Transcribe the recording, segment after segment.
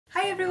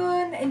Hi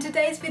everyone! In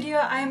today's video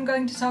I am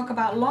going to talk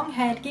about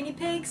long-haired guinea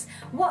pigs,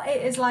 what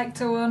it is like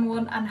to own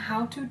one and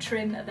how to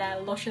trim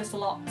their luscious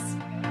locks.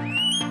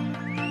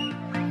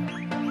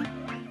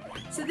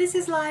 So this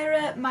is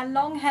Lyra, my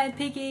long-haired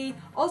piggy,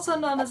 also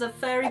known as a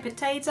furry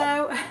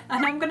potato,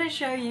 and I'm going to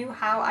show you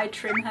how I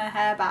trim her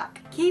hair back.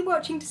 Keep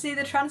watching to see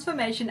the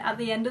transformation at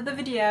the end of the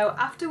video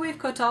after we've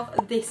cut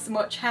off this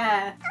much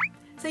hair.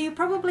 So you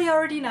probably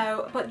already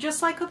know, but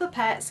just like other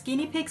pets,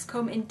 guinea pigs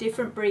come in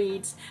different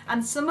breeds,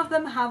 and some of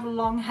them have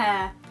long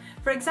hair.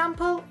 For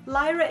example,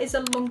 Lyra is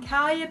a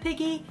Lunkarya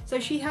piggy, so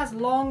she has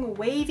long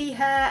wavy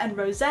hair and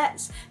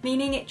rosettes,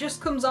 meaning it just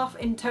comes off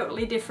in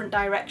totally different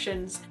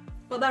directions.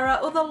 But there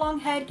are other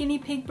long-haired guinea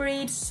pig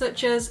breeds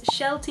such as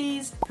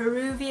Shelties,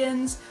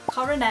 Peruvians,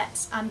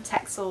 Coronets and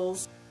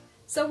Texels.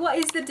 So what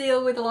is the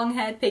deal with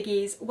long-haired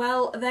piggies?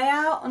 Well, they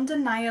are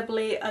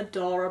undeniably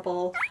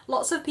adorable.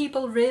 Lots of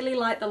people really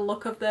like the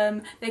look of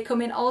them. They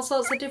come in all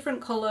sorts of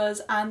different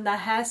colours and their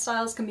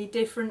hairstyles can be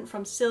different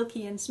from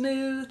silky and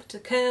smooth to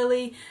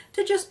curly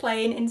to just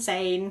plain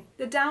insane.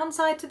 The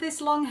downside to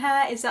this long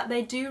hair is that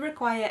they do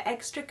require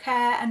extra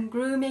care and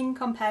grooming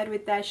compared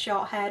with their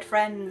short-haired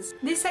friends.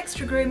 This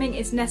extra grooming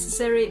is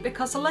necessary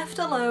because left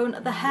alone,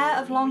 the hair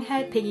of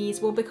long-haired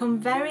piggies will become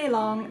very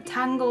long,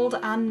 tangled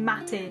and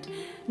matted.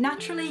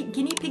 Naturally,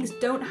 guinea pigs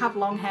don't have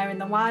long hair in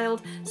the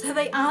wild, so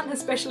they aren't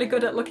especially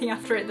good at looking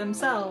after it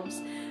themselves.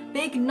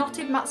 Big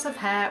knotted mats of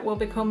hair will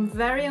become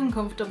very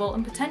uncomfortable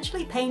and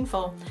potentially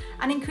painful,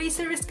 and increase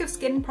the risk of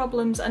skin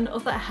problems and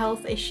other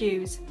health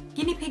issues.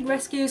 Guinea pig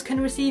rescues can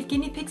receive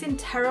guinea pigs in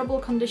terrible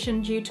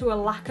condition due to a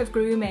lack of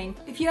grooming.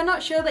 If you're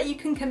not sure that you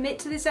can commit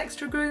to this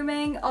extra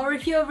grooming, or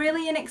if you're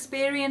really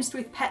inexperienced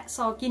with pets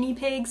or guinea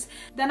pigs,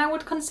 then I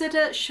would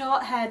consider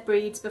short-haired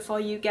breeds before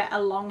you get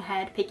a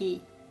long-haired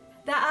piggy.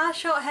 There are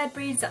short-haired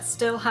breeds that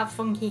still have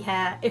funky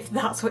hair, if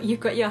that's what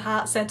you've got your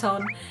heart set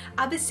on.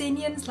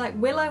 Abyssinians like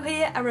Willow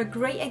here are a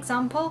great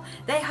example.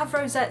 They have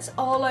rosettes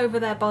all over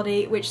their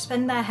body which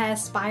send their hair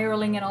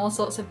spiralling in all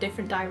sorts of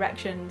different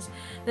directions.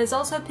 There's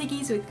also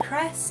piggies with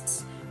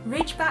crests,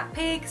 ridgeback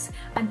pigs,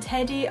 and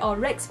teddy or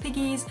rex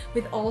piggies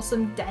with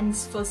awesome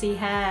dense fuzzy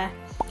hair.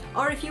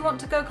 Or if you want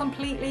to go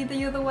completely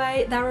the other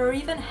way, there are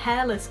even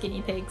hairless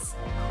guinea pigs.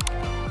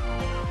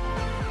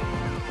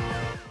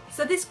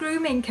 So this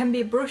grooming can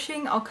be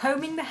brushing or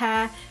combing the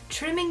hair,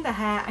 trimming the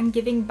hair and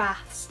giving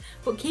baths,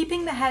 but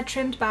keeping the hair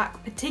trimmed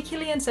back,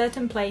 particularly in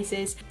certain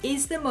places,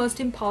 is the most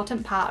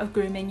important part of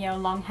grooming your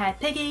long-haired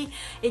piggy.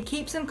 It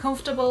keeps them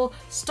comfortable,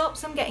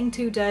 stops them getting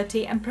too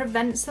dirty and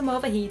prevents them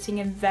overheating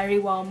in very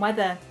warm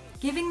weather.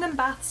 Giving them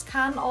baths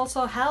can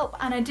also help,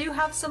 and I do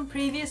have some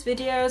previous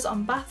videos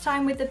on bath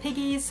time with the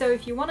piggies, so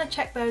if you want to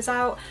check those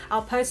out,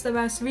 I'll post the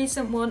most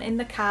recent one in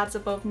the cards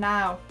above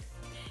now.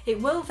 It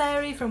will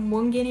vary from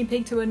one guinea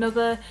pig to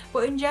another,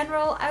 but in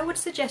general I would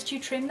suggest you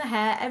trim the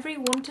hair every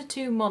 1 to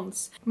 2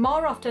 months,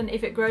 more often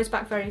if it grows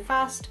back very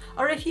fast,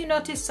 or if you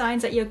notice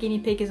signs that your guinea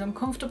pig is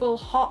uncomfortable,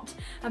 hot,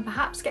 and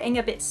perhaps getting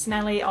a bit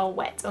smelly or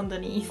wet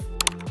underneath.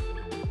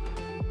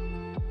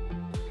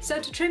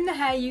 So to trim the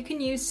hair you can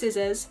use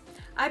scissors.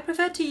 I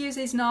prefer to use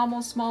these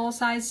normal small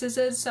size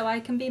scissors so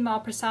I can be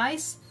more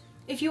precise.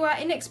 If you are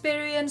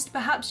inexperienced,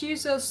 perhaps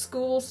use those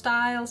school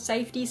style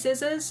safety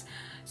scissors.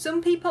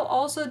 Some people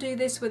also do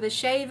this with a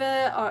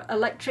shaver or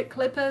electric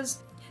clippers.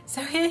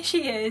 So here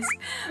she is.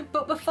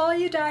 But before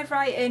you dive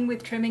right in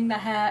with trimming the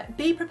hair,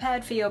 be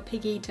prepared for your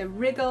piggy to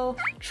wriggle,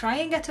 try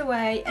and get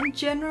away, and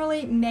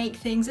generally make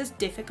things as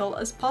difficult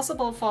as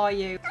possible for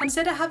you.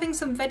 Consider having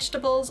some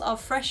vegetables or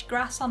fresh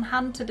grass on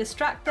hand to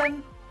distract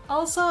them.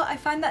 Also, I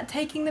find that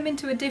taking them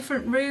into a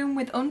different room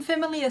with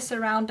unfamiliar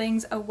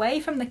surroundings away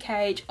from the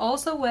cage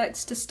also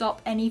works to stop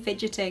any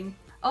fidgeting.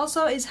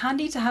 Also, it's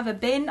handy to have a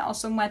bin or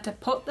somewhere to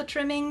put the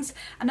trimmings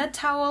and a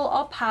towel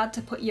or pad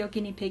to put your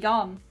guinea pig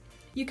on.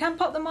 You can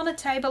put them on a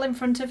table in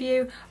front of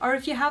you, or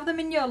if you have them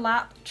in your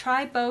lap,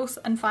 try both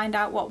and find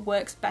out what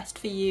works best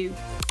for you.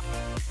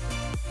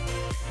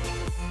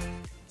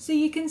 So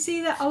you can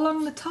see that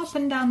along the top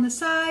and down the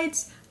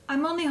sides,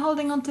 I'm only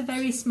holding on to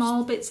very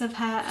small bits of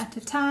hair at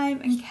a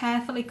time and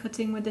carefully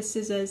cutting with the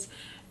scissors,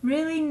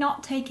 really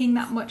not taking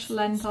that much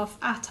length off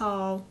at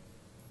all.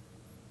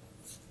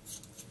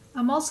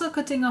 I'm also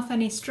cutting off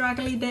any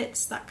straggly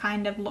bits that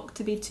kind of look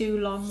to be too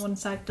long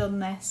once I've done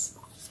this.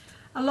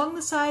 Along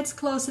the sides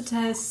closer to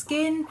her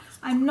skin,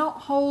 I'm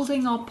not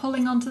holding or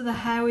pulling onto the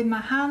hair with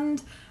my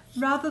hand.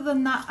 Rather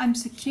than that, I'm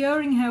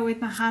securing her with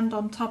my hand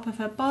on top of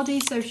her body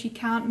so she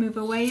can't move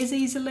away as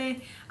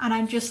easily, and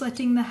I'm just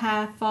letting the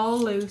hair fall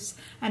loose,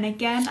 and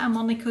again I'm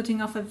only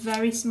cutting off a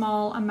very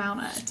small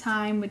amount at a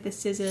time with the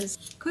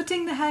scissors.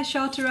 Cutting the hair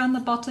short around the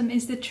bottom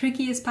is the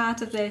trickiest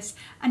part of this,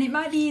 and it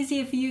might be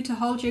easier for you to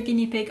hold your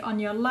guinea pig on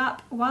your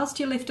lap whilst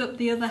you lift up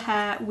the other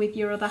hair with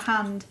your other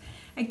hand.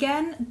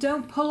 Again,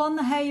 don't pull on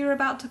the hair you're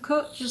about to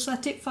cut, just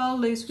let it fall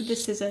loose with the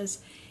scissors.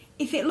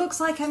 If it looks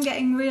like I'm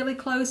getting really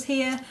close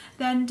here,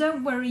 then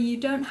don't worry, you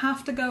don't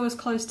have to go as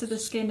close to the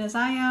skin as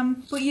I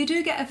am, but you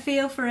do get a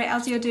feel for it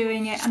as you're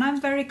doing it, and I'm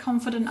very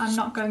confident I'm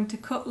not going to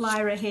cut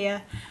Lyra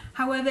here.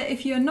 However,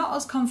 if you're not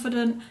as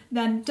confident,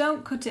 then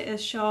don't cut it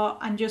as short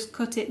and just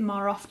cut it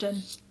more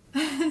often.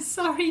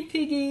 Sorry,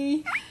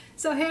 Piggy.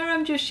 So here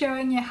I'm just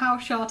showing you how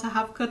short I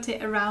have cut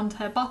it around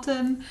her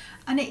bottom,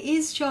 and it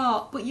is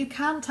short, but you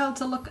can't tell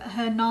to look at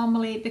her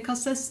normally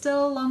because there's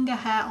still longer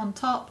hair on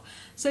top,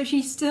 so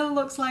she still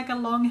looks like a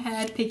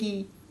long-haired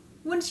piggy.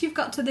 Once you've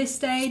got to this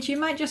stage, you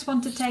might just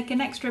want to take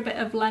an extra bit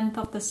of length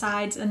off the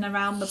sides and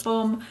around the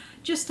bum,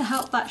 just to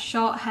help that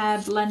short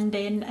hair blend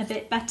in a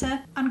bit better,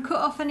 and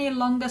cut off any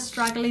longer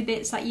straggly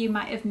bits that you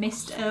might have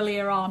missed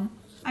earlier on.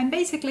 I'm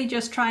basically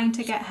just trying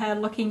to get her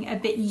looking a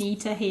bit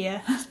neater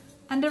here.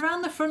 And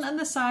around the front and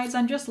the sides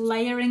I'm just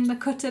layering the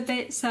cut a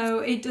bit so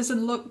it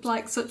doesn't look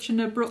like such an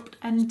abrupt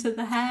end to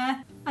the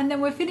hair. And then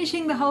we're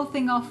finishing the whole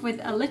thing off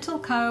with a little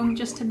comb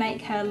just to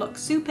make her look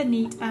super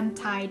neat and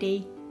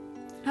tidy.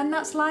 And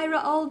that's Lyra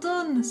all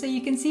done, so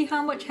you can see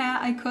how much hair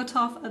I cut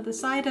off at the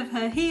side of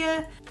her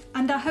here,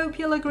 and I hope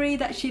you'll agree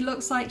that she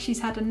looks like she's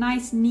had a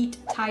nice neat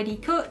tidy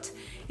cut.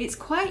 It's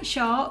quite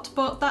short,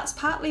 but that's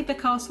partly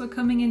because we're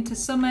coming into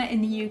summer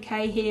in the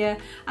UK here,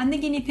 and the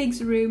guinea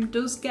pig's room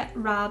does get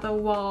rather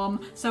warm,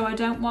 so I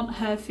don't want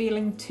her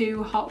feeling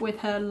too hot with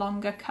her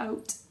longer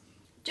coat.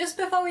 Just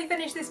before we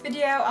finish this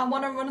video, I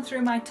want to run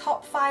through my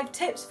top 5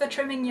 tips for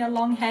trimming your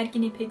long-haired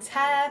guinea pig's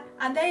hair,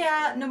 and they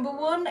are: number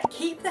 1,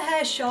 keep the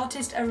hair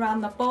shortest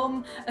around the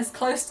bum, as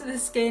close to the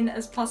skin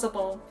as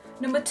possible.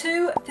 Number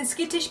 2, for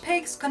skittish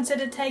pigs,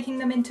 consider taking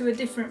them into a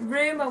different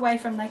room away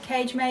from their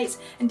cage mates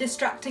and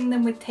distracting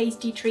them with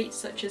tasty treats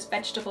such as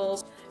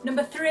vegetables.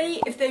 Number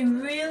 3, if they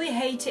really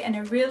hate it and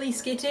are really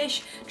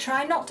skittish,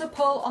 try not to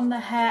pull on the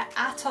hair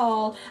at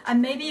all,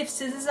 and maybe if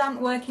scissors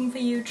aren't working for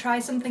you, try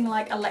something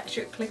like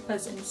electric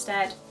clippers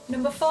instead.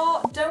 Number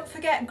 4, don't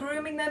forget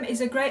grooming them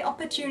is a great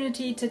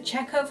opportunity to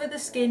check over the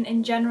skin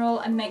in general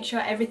and make sure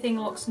everything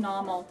looks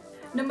normal.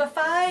 Number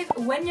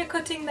 5, when you're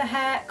cutting the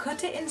hair,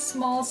 cut it in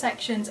small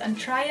sections and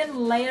try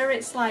and layer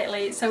it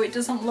slightly so it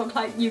doesn't look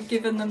like you've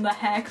given them the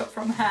haircut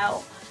from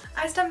hell.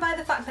 I stand by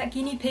the fact that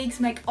guinea pigs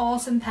make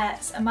awesome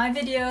pets, and my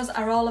videos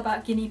are all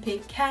about guinea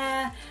pig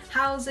care,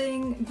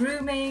 housing,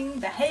 grooming,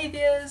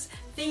 behaviours,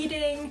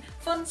 feeding,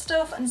 fun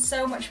stuff and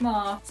so much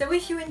more. So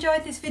if you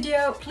enjoyed this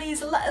video,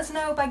 please let us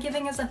know by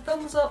giving us a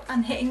thumbs up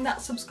and hitting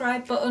that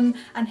subscribe button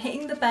and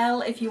hitting the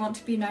bell if you want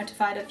to be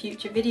notified of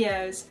future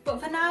videos.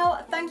 But for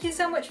now, thank you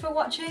so much for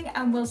watching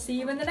and we'll see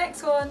you in the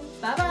next one.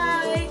 Bye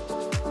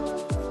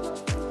bye!